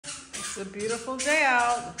It's a beautiful day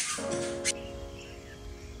out.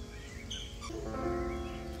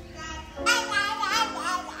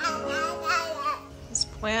 This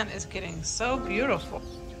plant is getting so beautiful.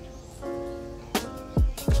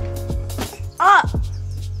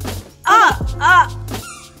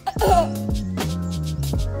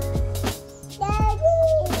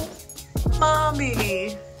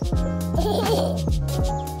 Mommy.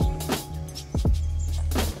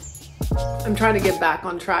 I'm trying to get back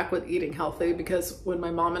on track with eating healthy because when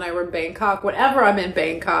my mom and I were in Bangkok, whenever I'm in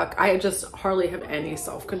Bangkok, I just hardly have any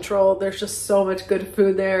self-control. There's just so much good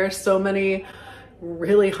food there, so many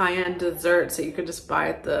really high-end desserts that you could just buy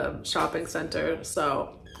at the shopping center.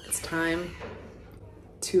 So it's time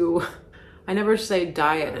to, I never say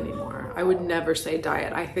diet anymore. I would never say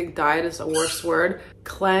diet. I think diet is a worse word.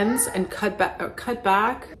 Cleanse and cut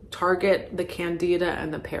back, target the candida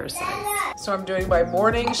and the parasites. So I'm doing my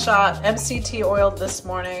morning shot, MCT oil this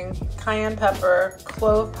morning, cayenne pepper,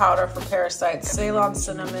 clove powder for parasites, Ceylon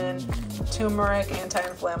cinnamon, turmeric,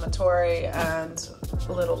 anti-inflammatory, and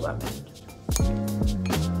a little lemon.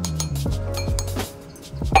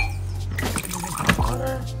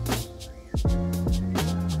 Water.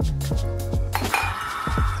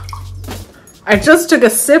 I just took a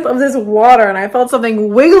sip of this water and I felt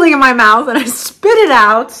something wiggling in my mouth and I spit it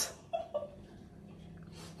out.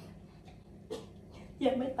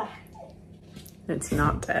 It's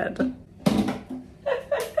not dead.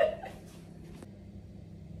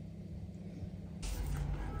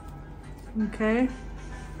 Okay.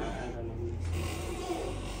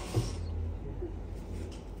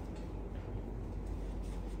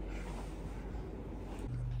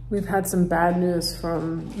 We've had some bad news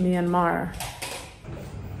from Myanmar.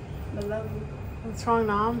 What's wrong,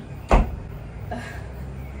 Mom? I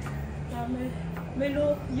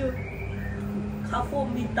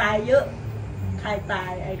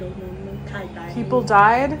don't know. People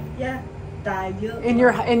died? Yeah, died. In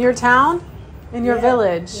your town? In your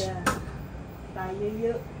village? Yeah.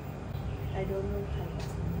 Died. I don't know.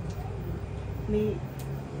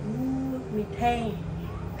 Me tank.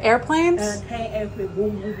 Airplanes? Tank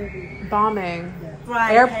airplane. Bombing. Yeah.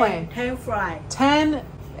 Fly, Airplane. Tank fly. 10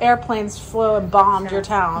 airplanes flew and bombed your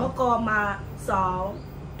town. เมื่อก่อนมา2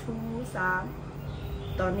 2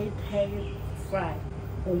 3ตอนนี้ tank fly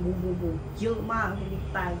เยอะมาก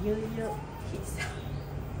ตายเยอะ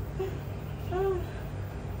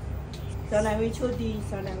ตอนนั้นไม่ช่วยดี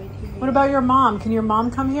ตอนนั้นไม่ที่ What about your mom? Can your mom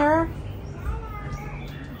come here?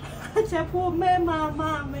 จะพูดแม่มา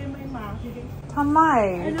ไม่มาที่นี่ ทำไม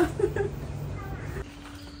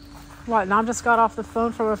What, Nam just got off the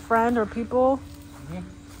phone from a friend or people?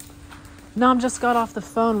 Nam just got off the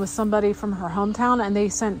phone with somebody from her hometown and they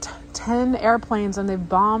sent 10 airplanes and they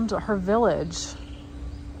bombed her village.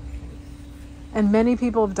 And many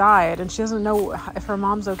people have died and she doesn't know if her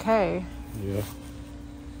mom's okay. Yeah.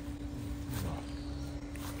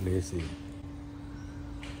 Lazy.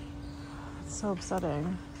 It's so upsetting.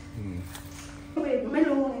 ไม่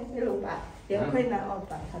รู้ป่ะเดี๋ยวค่อยนะออก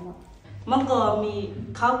ไปข้างนอกเมื่อก่อนมี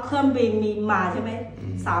เขาเครื่องบินมีมาใช่ไหม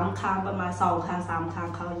3 ครั้งประมาณ2 ครั้ง3 ครั้ง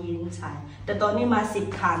เขายิงใส่แต่ตอนนี้มา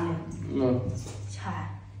10 ครั้งเนี่ย No. ใช่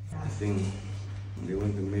I think they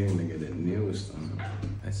want to make like the news.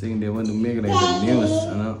 I think they want to make like the news.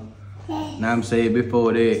 Nam say before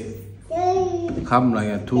they come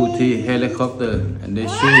like a 2-3 helicopter and they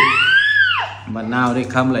shoot, but now they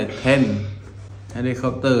come like 10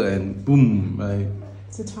 helicopter and boom like.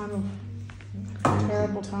 It's a time of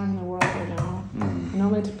terrible time in the world right now.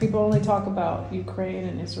 Normally people only talk about Ukraine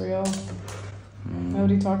and Israel.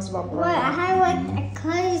 Nobody talks about Burma. What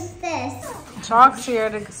color is this? Chalk's here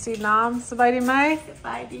to see Nam. Sabay di mai? สบ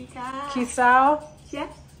ายดีค่ะ Kisao?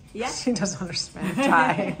 Yeah. She doesn't understand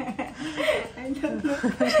Thai.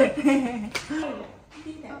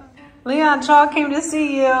 Leon, Chalk came to see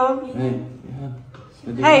you.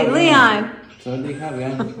 Hey, Leon.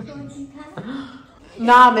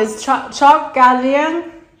 Nam, is Chalk Galian?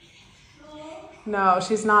 No,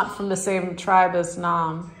 she's not from the same tribe as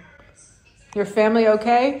Nam. Your family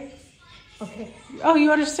okay? Okay. Oh, you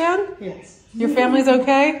understand? Yes. Your family's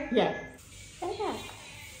okay? Yeah.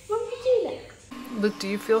 Luke, do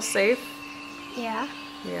you feel safe? Yeah.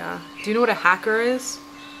 Yeah. Do you know what a hacker is?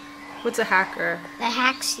 What's a hacker? That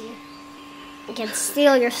hacks you. It can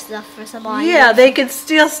steal your stuff for some money. Yeah, they can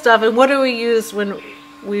steal stuff. And what do we use when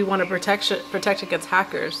we want to protect against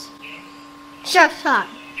hackers? Surfshark.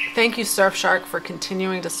 Thank you, Surfshark, for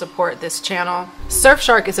continuing to support this channel.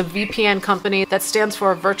 Surfshark is a VPN company that stands for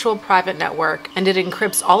Virtual Private Network, and it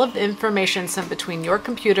encrypts all of the information sent between your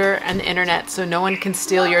computer and the internet so no one can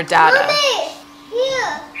steal your data. Mommy,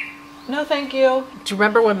 here. No, thank you. Do you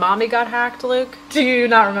remember when mommy got hacked, Luke? Do you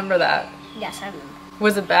not remember that? Yes, I remember.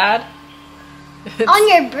 Was it bad? On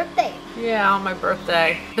your birthday. Yeah, on my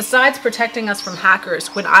birthday. Besides protecting us from hackers,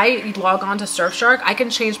 when I log on to Surfshark, I can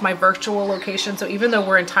change my virtual location. So even though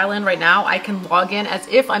we're in Thailand right now, I can log in as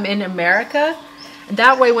if I'm in America. And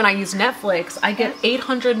that way, when I use Netflix, I get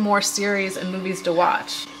 800 more series and movies to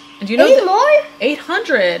watch. And do you know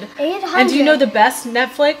 800? 800. And do you know the best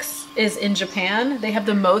Netflix is in Japan? They have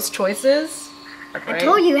the most choices. Right? I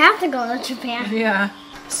told you have to go to Japan. Yeah.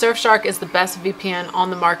 Surfshark is the best VPN on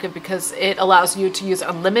the market because it allows you to use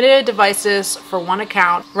unlimited devices for one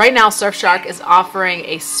account. Right now, Surfshark is offering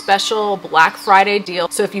a special Black Friday deal.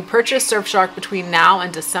 So if you purchase Surfshark between now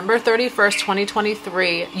and December 31st,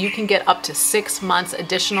 2023, you can get up to 6 months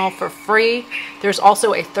additional for free. There's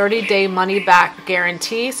also a 30-day money-back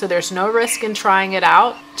guarantee, so there's no risk in trying it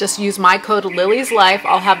out. Just use my code LILLYSLIFE.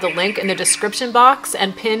 I'll have the link in the description box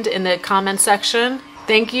and pinned in the comment section.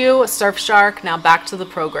 Thank you, Surfshark. Now back to the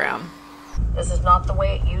program. This is not the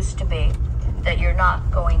way it used to be, that you're not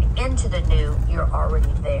going into the new, you're already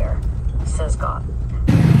there, says God.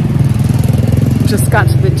 Just got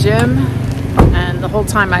to the gym, and the whole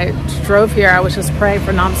time I drove here, I was just praying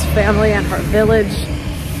for Nam's family and her village.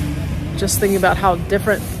 Just thinking about how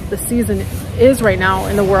different the season is right now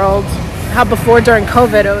in the world. How before, during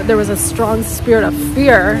COVID, there was a strong spirit of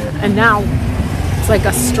fear, and now it's like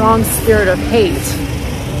a strong spirit of hate.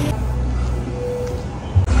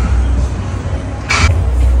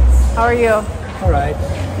 How are you? All right.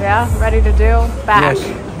 Yeah, ready to do back? Yes.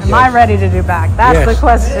 Am I ready to do back? That's the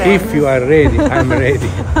question. If you are ready, I'm ready.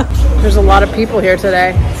 There's a lot of people here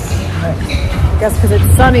today. I guess because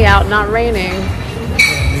it's sunny out, not raining.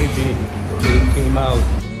 Maybe they came out.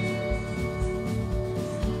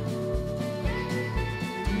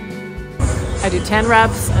 I do 10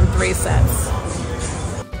 reps and 3 sets.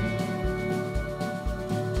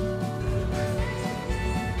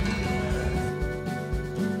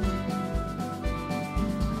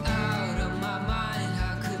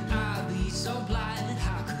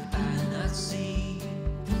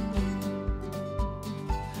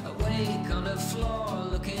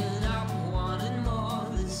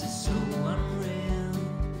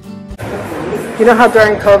 You know how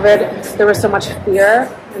during COVID there was so much fear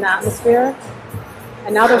in the atmosphere,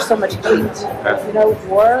 and now there's so much hate. You know,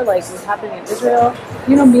 war, like what's happening in Israel.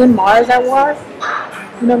 You know, Myanmar is at war.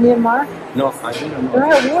 You know Myanmar? No, I don't know. They're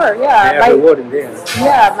at war. Yeah. They have a war in there.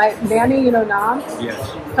 Yeah, my Nanny, you know Nam. Yes.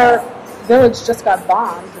 Her village just got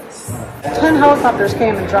bombed. 10 helicopters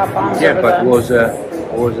came and dropped bombs. Yeah, over but them. was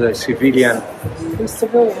a civilian. It was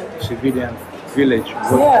civilian. Civilian village.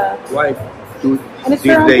 Yeah. Why? And it's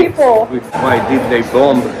their own people. Why did they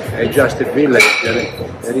bomb just a village?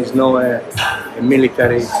 There is no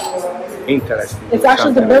military interest. It's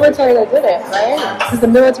actually the military that did it, right? Because the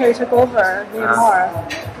military took over Myanmar.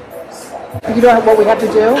 You know what we have to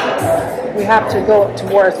do? We have to go to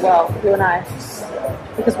war as well, you and I.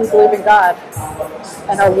 Because we believe in God.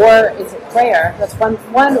 And our war is prayer. That's one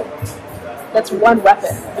weapon.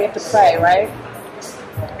 We have to pray, right?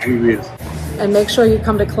 We will. And make sure you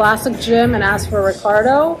come to Classic Gym and ask for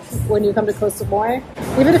Ricardo when you come to Koh Samui.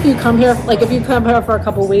 Even if you come here, like if you come here for a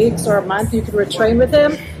couple weeks or a month, you can retrain with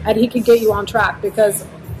him and he can get you on track, because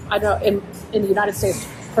I know in the United States,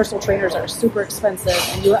 personal trainers are super expensive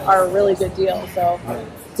and you are a really good deal. So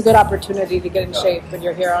it's a good opportunity to get in shape when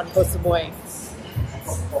you're here on Koh Samui.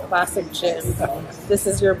 Classic Gym. This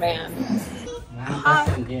is your man. Hi.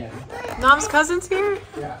 Nam's cousin's here?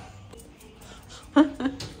 Yeah.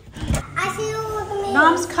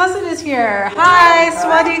 Nam's cousin is here. Hi,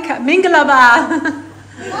 Swadika. Mingalaba.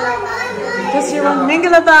 This is your one,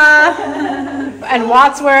 Mingalaba. And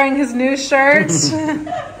Watt's wearing his new shirt.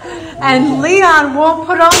 And Leon won't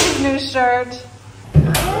put on his new shirt.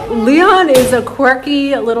 Leon is a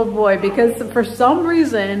quirky little boy because for some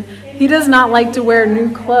reason he does not like to wear new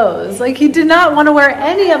clothes. Like he did not want to wear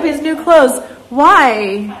any of his new clothes.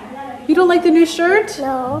 Why? You don't like the new shirt?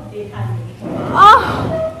 No.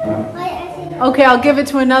 Oh. Okay, I'll give it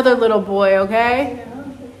to another little boy, okay?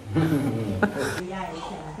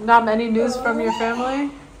 Not any news from your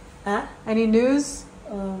family? Huh? Any news?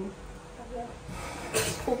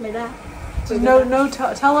 พูดไม่ได้ No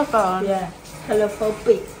telephone. Yeah. โทรศัพท์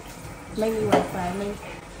ปิดไม่มี Wi-Fi ไม่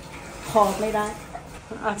พอไม่ได้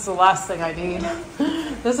That's the last thing I need.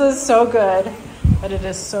 This is so good, but it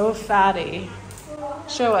is so fatty.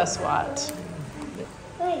 Show us what.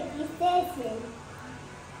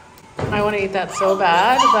 I want to eat that so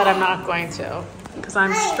bad, but I'm not going to because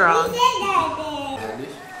I'm strong.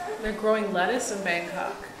 They're growing lettuce in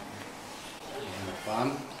Bangkok. Farm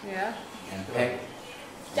Yeah. and pack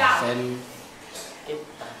Send.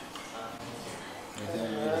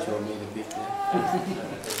 Show me the picture.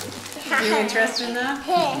 You interested in that?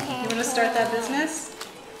 You want to start that business?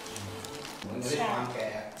 Do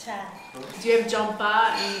you have jompa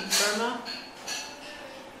in Burma?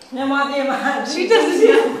 She doesn't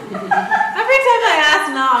know. Every time I ask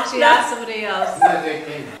now, she asks somebody else.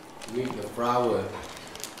 With the flour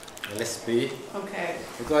recipe. Okay.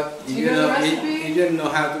 Because Do you know the recipe? you didn't know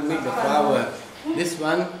how to make the flour. This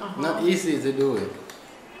one, not easy to do it.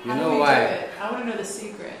 You know why? I want to know the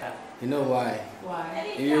secret. You know why?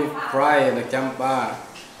 Why? If you fry the champa,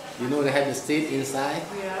 you know they have the seed inside.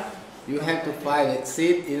 Yeah. You have to fry the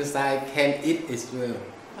seed inside, can eat as well.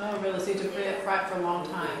 Oh, really? So you have to fry it for a long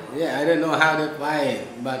time. Yeah, I don't know how they fry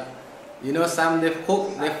it, but you know some they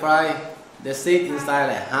cook, they fry the seed inside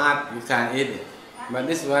like hard, you can't eat it. But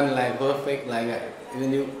this one like perfect, like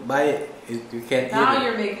when you buy it, you can eat it. Now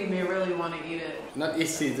you're making me really want to eat it. Not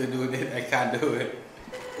easy to do this, I can't do it.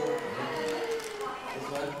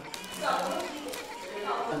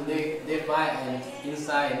 And they fry and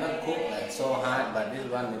inside not cook like so hard, but this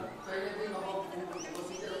one is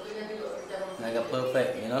like a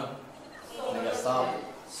perfect, you know, like a soft.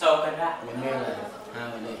 So can that? You know like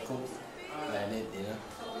how they cook like this, you know.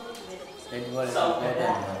 It's what is important.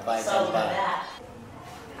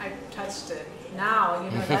 I touched it. Now, you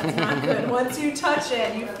know, that's not good. Once you touch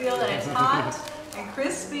it, you feel that it's hot and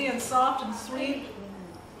crispy and soft and sweet.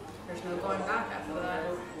 There's no going back after that.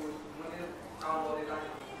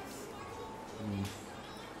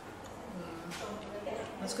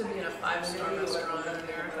 This could be in a 5-star restaurant in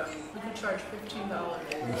America. We could charge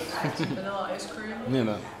 $15. Vanilla ice cream, You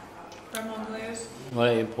know, creme anglaise,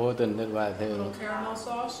 very important. That's why I a tell little you. caramel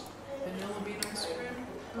sauce, vanilla bean ice cream.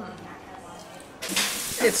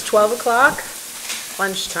 It's 12 o'clock,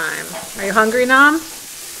 lunchtime. Are you hungry, Nam?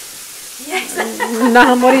 Yes.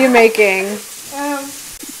 Nam, what are you making?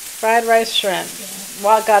 Fried rice shrimp.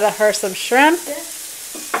 Well, got her some shrimp.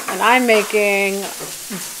 And I'm making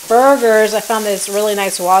burgers. I found this really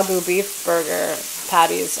nice Wagyu beef burger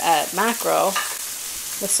patties at Macro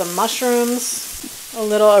with some mushrooms, a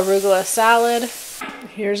little arugula salad.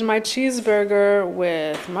 Here's my cheeseburger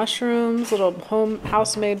with mushrooms, little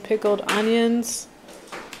house-made pickled onions,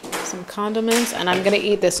 some condiments, and I'm gonna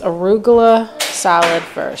eat this arugula salad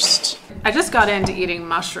first. I just got into eating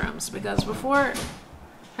mushrooms because before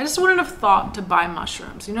I just wouldn't have thought to buy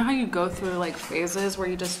mushrooms. You know how you go through like phases where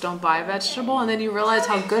you just don't buy a vegetable and then you realize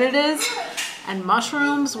how good it is? And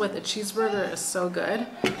mushrooms with a cheeseburger is so good.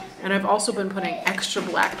 And I've also been putting extra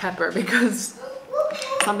black pepper because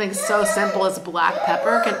something so simple as black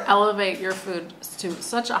pepper can elevate your food to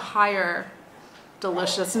such a higher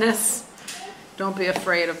deliciousness. Don't be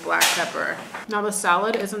afraid of black pepper. Now the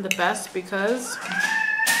salad isn't the best because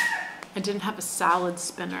I didn't have a salad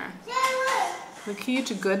spinner. The key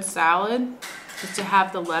to good salad is to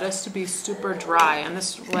have the lettuce to be super dry, and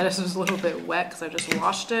this lettuce is a little bit wet because I just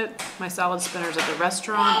washed it. My salad spinner's at the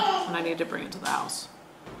restaurant and I need to bring it to the house.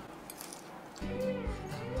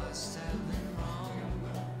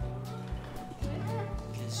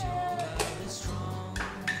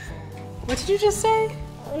 What did you just say?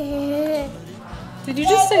 Did you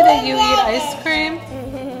just say that you eat ice cream?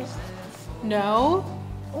 No?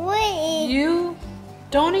 Wait. You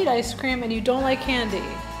don't eat ice cream and you don't like candy.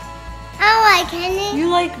 I like candy. You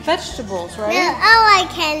like vegetables, right? No, I like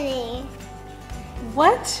candy.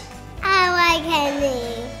 What? I like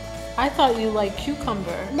candy. I thought you liked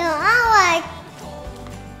cucumber. No, I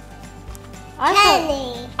like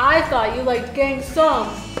candy. I thought you liked gang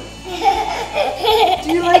song.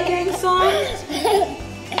 Do you like gang songs?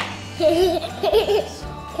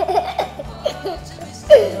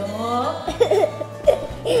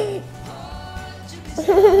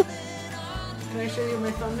 Can I show you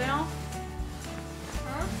my thumbnail?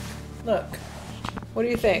 Huh? Look. What do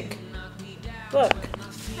you think? Look.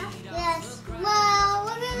 Yes. Wow,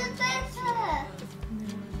 look at the picture.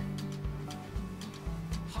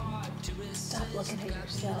 Stop looking at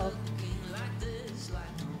yourself.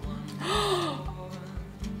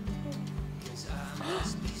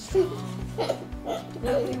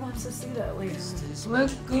 Nobody wants to see that, Leon.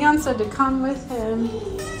 Leon said to come with him.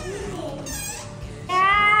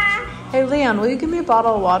 Hey, Leon, will you give me a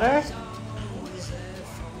bottle of water?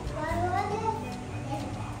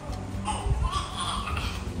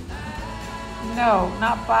 No,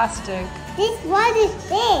 not plastic. This one is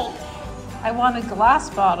big. I want a glass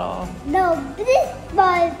bottle. No, this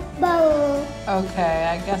bottle. Okay,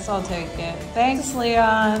 I guess I'll take it. Thanks,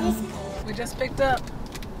 Leon. We just picked up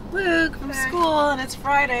Luke from school, and it's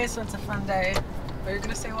Friday, so it's a fun day. Are you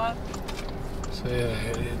gonna say what? So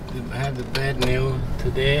I have the bad news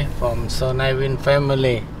today from Sonai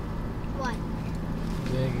family. What?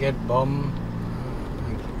 They get bombed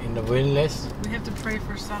in the Lillys. We have to pray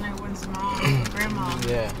for Sunny Win's mom, grandma,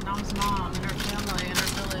 Yeah. Mom's mom, and her family, and her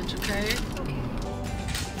village, okay?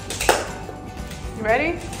 You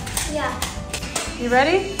ready? Yeah. You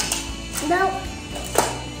ready? No.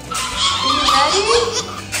 You ready?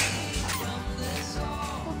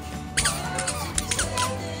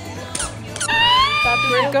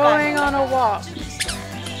 We're going on a walk.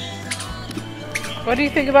 What do you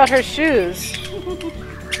think about her shoes?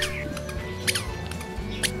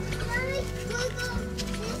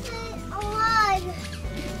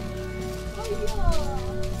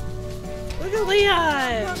 Look at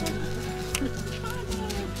Leon!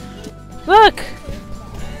 Look!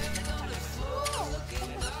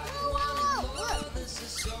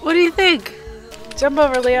 What do you think? Jump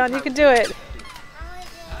over, Leon. You can do it.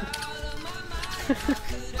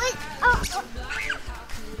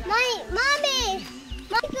 Mommy!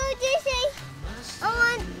 Go Disney!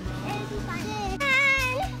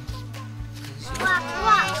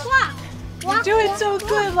 Walk! You're doing so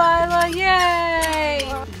good, Lyla. Yay!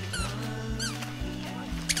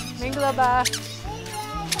 Minglaba.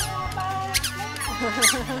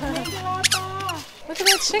 Look at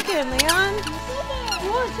that chicken, Leon.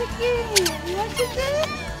 You want chicken? You want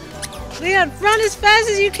chicken? Leon, run as fast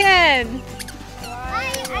as you can.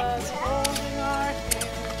 Lyla's holding our hand.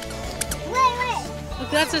 Look,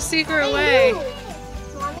 that's a secret way.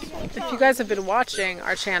 If you guys have been watching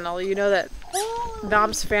our channel, you know that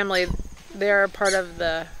Nam's family, they're part of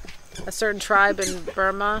a certain tribe in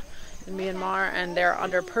Burma, in Myanmar, and they're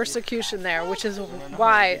under persecution there, which is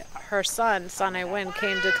why her son, Sanai Win,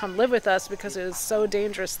 came to come live with us, because it is so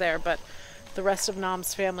dangerous there, but the rest of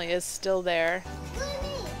Nam's family is still there.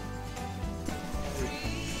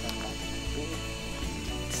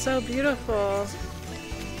 It's so beautiful.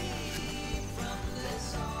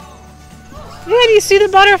 Yeah, do you see the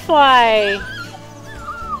butterfly?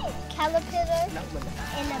 Caterpillar and a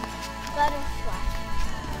butterfly.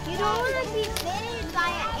 You don't want to be bitten by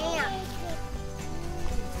an ant.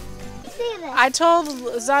 See this? I told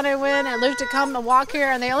Zane Win and Luke to come and walk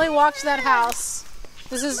here, and they only walked to that house.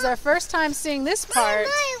 This is their first time seeing this part.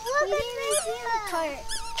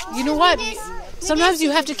 You know what? Sometimes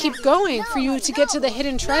you have to keep going for you to get to the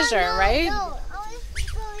hidden treasure, right?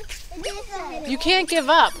 You can't give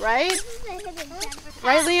up, right?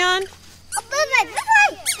 Right, Leon? A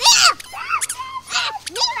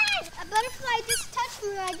butterfly just touched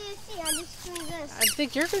me. I didn't see. I just doing this. I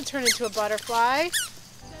think you're going to turn into a butterfly,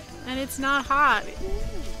 and it's not hot.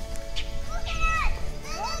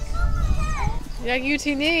 Yeah,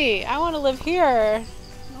 UTD. I want to live here.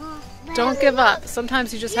 Don't give up.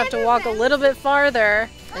 Sometimes you just have to walk a little bit farther,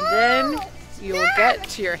 and then you will get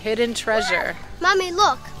to your hidden treasure. Mommy,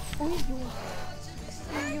 look.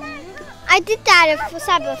 I did that for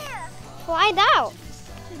Sabbath. Fly out.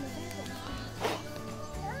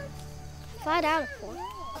 Fly out.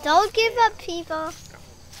 Don't give up, people.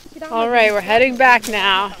 All right, we're heading back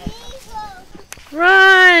now.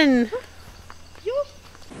 Run!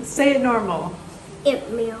 Say it normal. Eat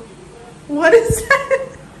meal. What is that?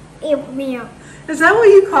 Eat meal. Is that what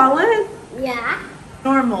you call it? Yeah.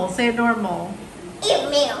 Normal. Say it normal. Eat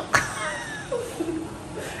meal.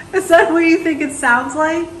 Is that what you think it sounds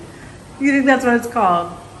like? You think that's what it's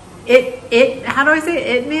called? How do I say it?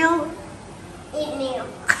 It meal? Eat meal.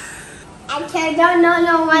 I don't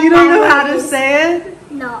know what. You don't know how to say it?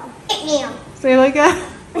 No. Eat meal. Say it like that.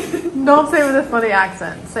 Don't say it with a funny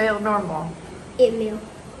accent. Say it normal. Eat meal.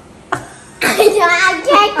 I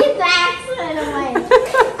can't get the accent away.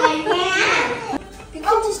 I can't.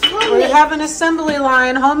 We have an assembly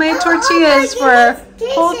line, homemade tortillas for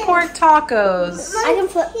pulled pork tacos. I can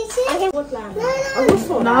put them.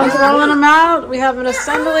 Mom's rolling them out. We have an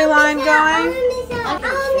assembly line going.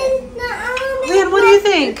 Leon, what do you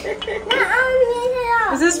think?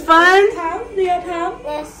 Is this fun?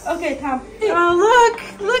 Yes. Okay, Tom. Oh,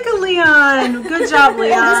 look at Leon. Good job,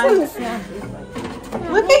 Leon.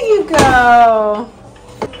 Look at you go.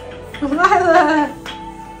 Lyla.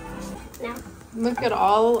 Look at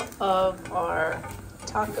all of our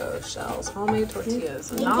taco shells, homemade tortillas.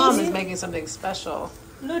 And Mom is making something special.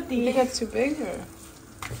 You think that's too big or?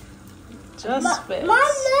 Just fits.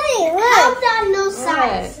 Mommy, how's that no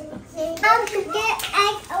size? How to get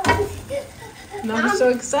egg? I'm so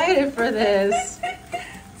excited for this.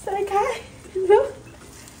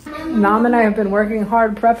 Nam and I have been working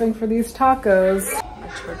hard prepping for these tacos. Our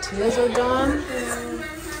tortillas are done.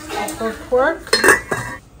 Pulled pork,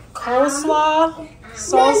 coleslaw,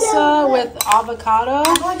 salsa with avocado,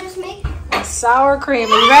 sour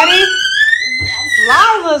cream. Are you ready?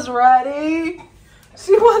 Lila's ready.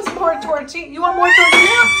 She wants more tortilla. You want more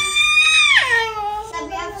tortilla?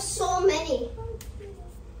 We have so many.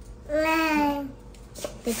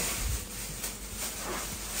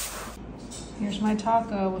 Here's my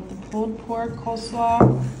taco with the pulled pork,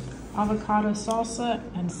 coleslaw, avocado salsa,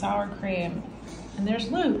 and sour cream. And there's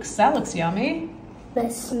Luke's. That looks yummy.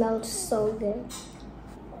 That smells so good.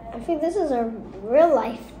 I think this is a real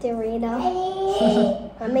life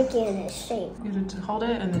Dorito. I'm making it in a shape. You have to hold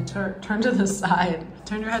it and then turn to the side.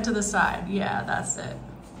 Turn your head to the side. Yeah, that's it.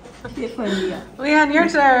 Leanne, your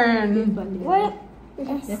turn. What?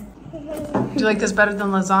 Do you like this better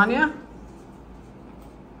than lasagna?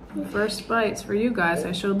 First bites for you guys.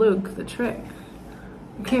 I showed Luke the trick.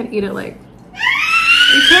 You can't eat it like...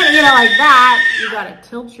 You can't eat it like that. You gotta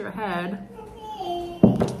tilt your head.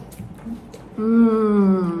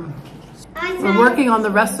 Mmm. We're working on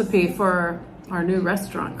the recipe for our new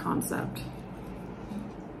restaurant concept.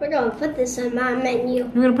 We're gonna put this on my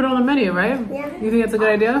menu. You're gonna put it on the menu, right? Yeah. You think that's a good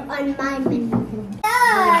idea? On my menu. We're gonna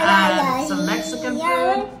add some Mexican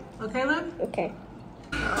food. Okay, Luke? Okay.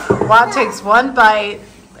 Watt takes one bite,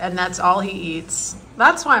 and that's all he eats.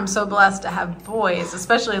 That's why I'm so blessed to have boys,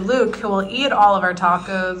 especially Luke, who will eat all of our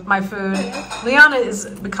tacos, my food. Leon has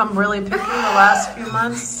become really picky the last few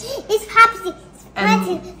months. It's spicy.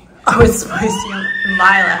 It's spicy. And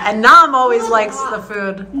Lyla. And Nam always likes the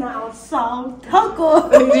food. Now some taco.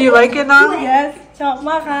 Do you like it, Nam? Yes, chop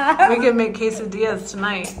my heart. We can make quesadillas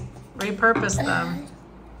tonight. Repurpose them.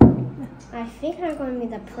 I think I'm going to be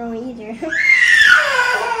the pro eater.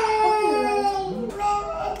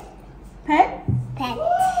 Pet? Pet.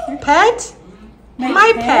 Pet?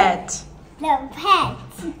 My pet. No, pet.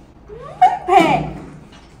 Pet.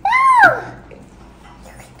 No!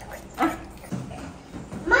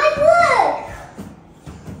 My book!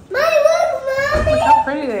 My book, Look Mommy! how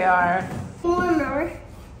pretty they are. Warmer.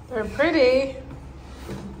 They're pretty.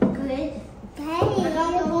 Good. Penny. I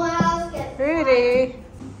don't know what else get. Pretty.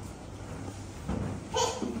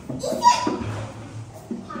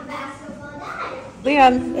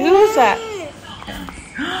 Leon, who is that?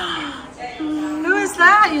 Who is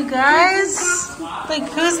that, you guys? Like,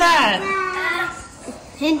 who's that?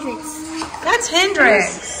 Hendrix. That's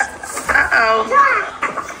Hendrix. Uh-oh.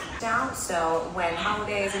 So when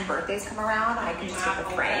holidays and birthdays come around, I can just take a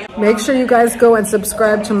frame. Make sure you guys go and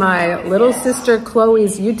subscribe to my little sister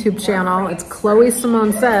Chloe's YouTube channel. It's Chloe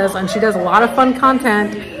Simone Says, and she does a lot of fun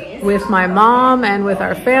content with my mom and with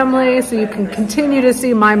our family, so you can continue to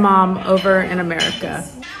see my mom over in America.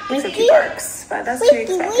 Except he barks, but that's to be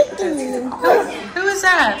expected because he's an awesome. Who is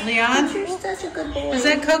that, Leon? You're such a good boy. Is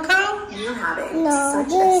that Coco? You're having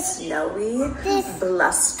such a snowy,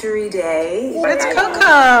 blustery day. It's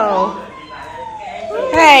Coco.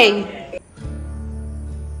 Hey.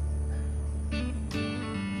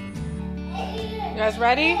 You guys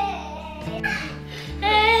ready?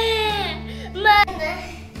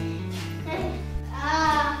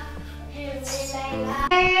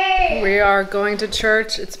 We are going to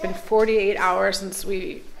church. It's been 48 hours since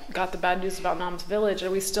we got the bad news about Nam's village,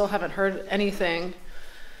 and we still haven't heard anything.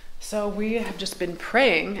 So we have just been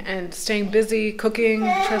praying and staying busy, cooking,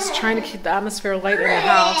 just trying to keep the atmosphere light in the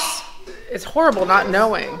house. It's horrible not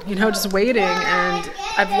knowing, you know, just waiting. And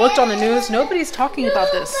I've looked on the news. Nobody's talking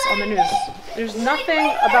about this on the news. There's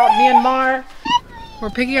nothing about Myanmar. We're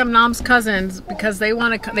picking up Nam's cousins because they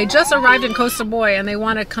want to. They just arrived in Koh Samui and they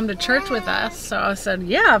want to come to church with us. So I said,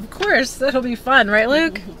 "Yeah, of course, that'll be fun, right,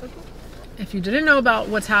 Luke?" If you didn't know about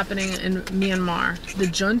what's happening in Myanmar, the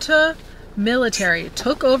junta military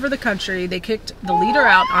took over the country. They kicked the leader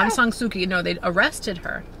out, Aung San Suu Kyi. No, they arrested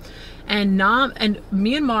her. And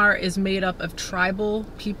Myanmar is made up of tribal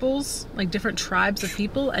peoples, like different tribes of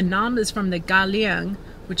people. And Nam is from the Galiang,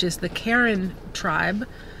 which is the Karen tribe.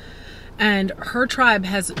 And her tribe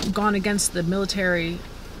has gone against the military,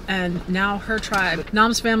 and now her tribe,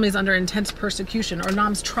 Nam's family is under intense persecution, or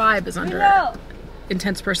Nam's tribe is under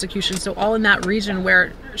intense persecution. So all in that region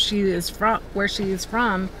where she is from,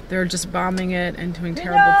 they're just bombing it and doing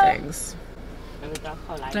terrible things.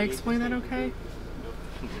 Did I explain that okay?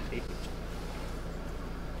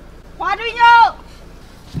 What do you know?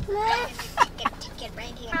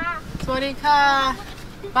 Swadika.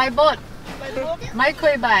 By boat. Mai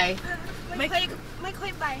koi bai.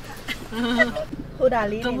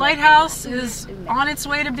 The lighthouse is on its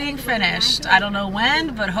way to being finished. I don't know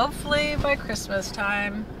when, but hopefully by Christmas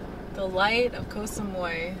time. The light of Koh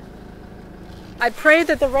Samui. I prayed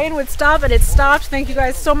that the rain would stop and it stopped. Thank you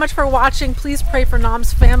guys so much for watching. Please pray for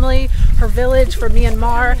Nam's family, her village, for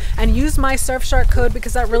Myanmar, and use my Surfshark code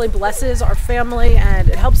because that really blesses our family and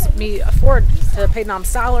it helps me afford to pay Nam's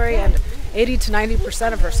salary, and 80 to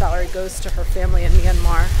 90% of her salary goes to her family in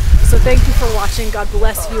Myanmar. So thank you for watching. God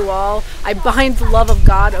bless you all. I bind the love of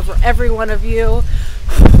God over every one of you.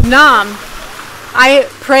 Nam, I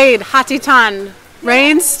prayed Hatitan.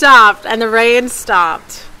 Rain stopped and the rain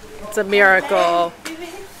stopped. It's a miracle.